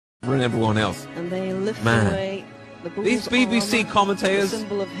Lucifer and everyone else. And they lift Man. away the bull's These BBC armor, commentators, the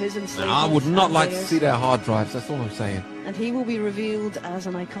symbol of his enslavement I would not and like to theirs. see their hard drives, that's all I'm saying. And he will be revealed as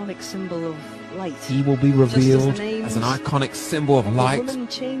an iconic symbol of light. He will be revealed as an iconic symbol of light.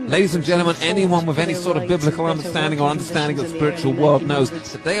 Ladies and gentlemen, anyone with any sort of biblical understanding or understanding of the spiritual world knows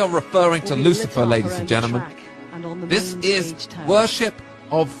that they are referring to Lucifer, ladies and gentlemen. This is worship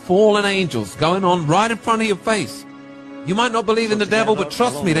of fallen angels going on right in front of your face. You might not believe in the devil, but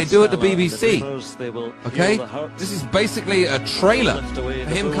trust me, they do at the BBC. Okay? This is basically a trailer for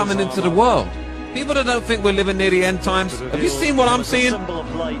him coming into the world. People that don't think we're living near the end times, have you seen what I'm seeing?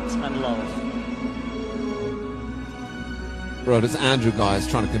 Bro, this Andrew guy is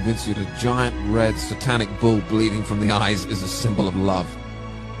trying to convince you the giant red satanic bull bleeding from the eyes is a symbol of love.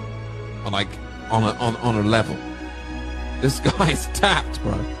 Like, on a level. This guy's tapped,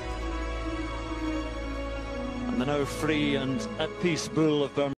 bro. And the no free and at peace bull of Burma.